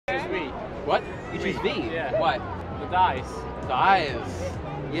What? You choose V? Yeah. Why? The eyes. The eyes.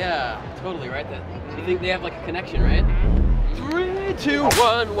 Yeah, totally, right then. You think they have like a connection, right? 3, 2,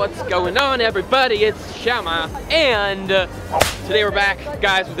 1, what's going on, everybody? It's Xiaomanyc, and today we're back,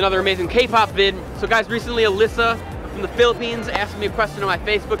 guys, with another amazing K-pop vid. So guys, recently Alyssa from the Philippines asked me a question on my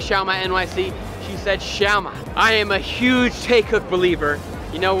Facebook, Xiaomanyc NYC. She said, Xiaomanyc, I am a huge TAEKOOK believer.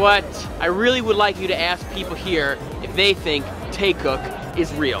 You know what? I really would like you to ask people here if they think TAEKOOK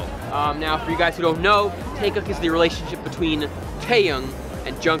is real. Now, for you guys who don't know, TAEKOOK is the relationship between Taehyung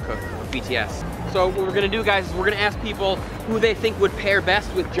and Jungkook of BTS. So what we're gonna do, guys, is we're gonna ask people who they think would pair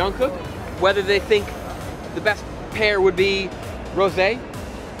best with Jungkook, whether they think the best pair would be Rosé,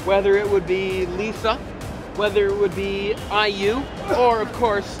 whether it would be Lisa, whether it would be IU, or of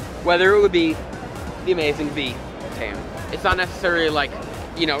course, whether it would be the amazing V, Taehyung. It's not necessarily like,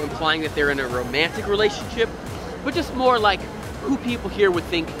 you know, implying that they're in a romantic relationship, but just more like who people here would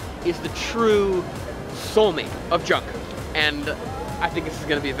think is the true soulmate of Jungkook. And I think this is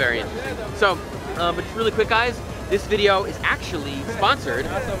gonna be very interesting. So, but just really quick, guys, this video is actually sponsored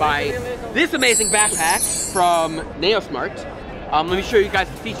by this amazing backpack from Neosmart. Let me show you guys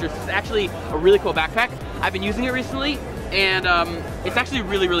the features. This is actually a really cool backpack. I've been using it recently, and it's actually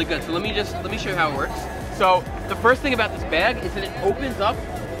really, really good. So let me show you how it works. So the first thing about this bag is that it opens up,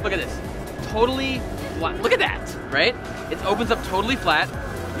 look at this, totally flat. Look at that, right? It opens up totally flat.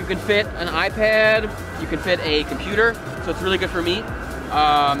 You can fit an iPad, you can fit a computer, so it's really good for me.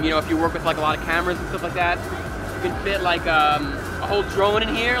 You know, if you work with like a lot of cameras and stuff like that, you can fit like a whole drone in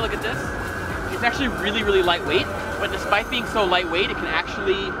here. Look at this. It's actually really, really lightweight, but despite being so lightweight, it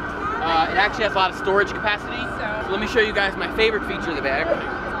actually has a lot of storage capacity. So let me show you guys my favorite feature of the bag.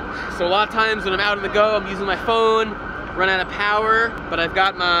 So a lot of times when I'm out on the go, I'm using my phone, run out of power, but I've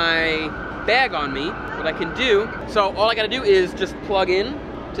got my bag on me, what I can do. So all I gotta do is just plug in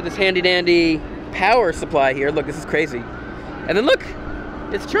to this handy dandy power supply here. Look, this is crazy. And then look,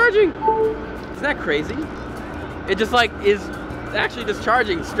 it's charging. Isn't that crazy? It just like is actually just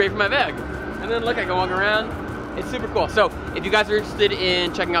charging straight from my bag. And then look, I can walk around. It's super cool. So if you guys are interested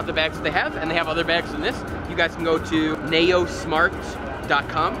in checking out the bags that they have, and they have other bags than this, you guys can go to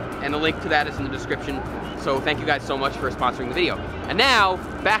neosmart.com, and the link to that is in the description. So thank you guys so much for sponsoring the video. And now,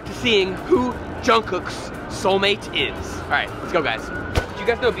 back to seeing who Jungkook's soulmate is. All right, let's go, guys. Do you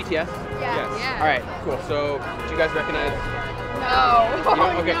guys know BTS? Yes. Yeah. All right, cool. So do you guys recognize? No. You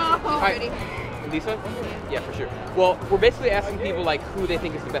don't? Okay. No. All right. Lisa? Yeah, for sure. Well, we're basically asking people like who they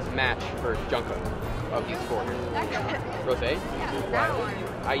think is the best match for Jungkook of these four here. Rosé? Yeah, that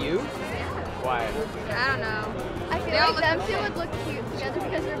one. IU? Yeah. Why? I don't know. I feel like them two would look cute together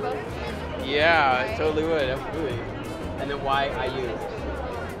because they're both. Yeah, it totally would, absolutely. And then why IU?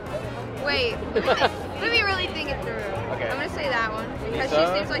 Wait. Let me really think it through. Okay. I'm gonna say that one because Lisa? she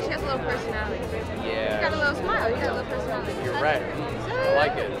seems like she has a little personality. Yeah. You got a little smile. You got a little personality. You're right. I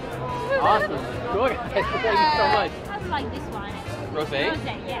like it. Awesome. Cool, guys. Thank you so much. I like this one. Rosé?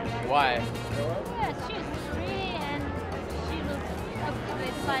 Rosé, yeah. Why? Yeah, she's pretty and she looks a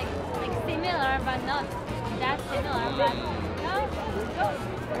bit like similar, but not that similar. But no,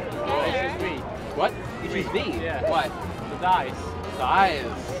 together. What? You choose V? Yeah. Why? The eyes. The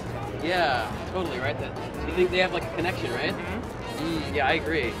eyes. Yeah, totally, right then. So you think they have like a connection, right? Yeah, I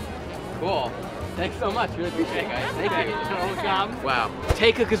agree. Cool. Thanks so much. Really appreciate it, guys. Thank you. Welcome. Wow.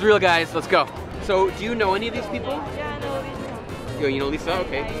 TAEKOOK is real, guys. Let's go. So, do you know any of these people? Yeah, I know Lisa. You know Lisa?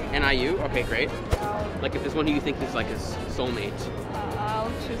 Okay. And IU? Okay, great. Like, if there's one who you think is like his soulmate. I'll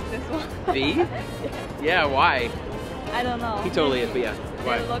choose this one. V? Yeah, why? I don't know. He totally is, but yeah.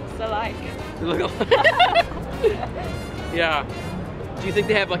 Why? They look alike. They look alike. Yeah. Do you think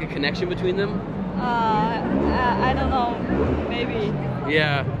they have like a connection between them? I don't know. Maybe.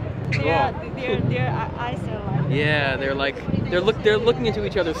 Yeah. Cool. Their eyes are like. Yeah, they're like they're looking into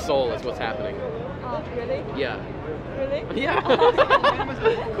each other's soul is what's happening. Oh, really? Yeah. Really? Yeah.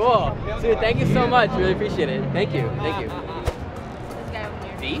 Cool. Dude, thank you so much. Really appreciate it. Thank you. Thank you. This guy over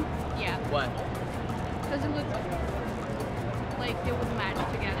here. V? Yeah. What? Because it looks like they would match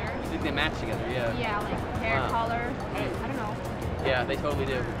together. I think they match together. Yeah. Yeah, like hair color. I don't know. Yeah, they totally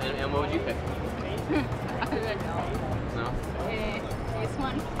do. And what would you pick? I don't know. No. This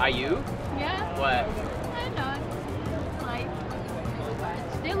one. IU? Yeah. What? I don't know. Like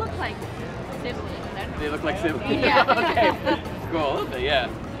they look like siblings. They look like siblings. Yeah. Okay. Cool. Okay, yeah.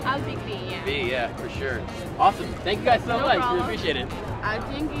 I'll pick V. Yeah. V, yeah, for sure. Awesome. Thank you guys so No much. problem. Really appreciate it. I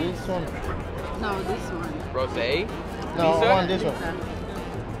think This one. no, this one. Rosé? No, Lisa? I want this one.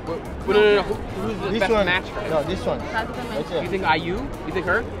 No. Who's the This best one. match for her? No, this one. That's the Right match. You here. think IU? You think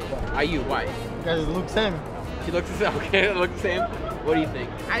her? IU, why? Because it looks same. She looks the same. Okay, it looks the same. What do you think?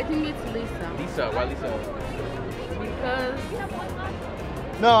 I think it's Lisa. Lisa, why Lisa? Because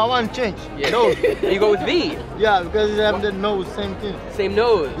No, I want to change. Yeah. Nose. You go with V. Yeah, because they have the nose, same thing. Same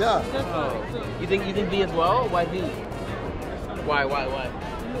nose. Yeah. Oh. You think V as well? Why V? Why?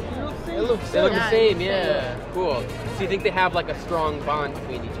 They look They look same. the same, yeah. Cool. So you think they have like a strong bond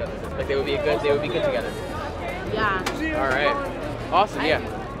between each other? Like they would be good together. yeah. All right. Awesome. Yeah.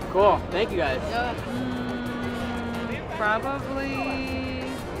 Cool. Thank you guys. Probably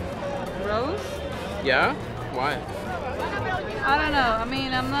Rose. Yeah. Why? I don't know. I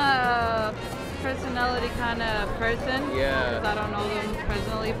mean, I'm not a personality kind of person. Yeah. Because I don't know them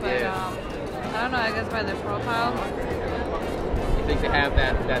personally, but Yeah. I don't know. I guess by their profile. You think they have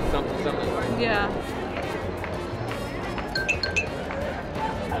that something? Yeah.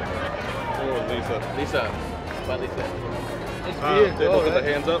 Oh, Lisa. Lisa. Why Lisa? It's They weird, both put right?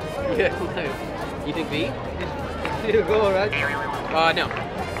 their hands up. Yeah. You think V? It's weird, go, right? No.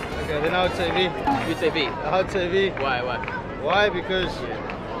 Okay, then I would say V. You'd say V. I would say V. Why? Why? Because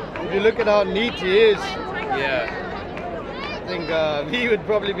if you look at how neat he is, Yeah. I think V would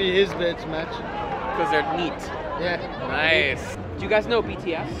probably be his best match. Because they're neat. Yeah. Nice. Do you guys know BTS?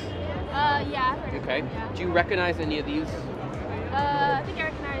 Yeah. I've heard of Okay. it, yeah. Do you recognize any of these? I think I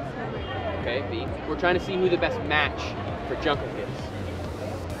recognize Soulmate. Okay, V. We're trying to see who the best match for Jungkook is.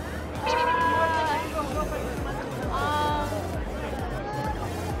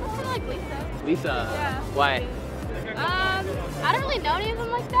 I like Lisa. Lisa. Yeah. Why? I don't really know any of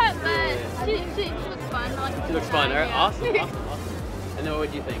them like that, but she looks fun. I like She looks fun. All right. Yeah. Awesome. And then what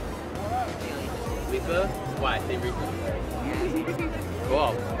would you think? Lisa? Why? Same reason?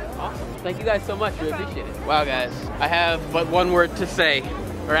 Cool. Awesome. Thank you guys so much. We appreciate it. Wow, guys. I have but one word to say,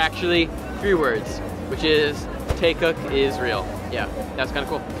 or actually 3 words, which is TAEKOOK is real. Yeah, that's kind of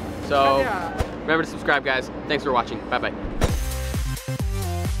cool. So remember to subscribe, guys. Thanks for watching. Bye-bye.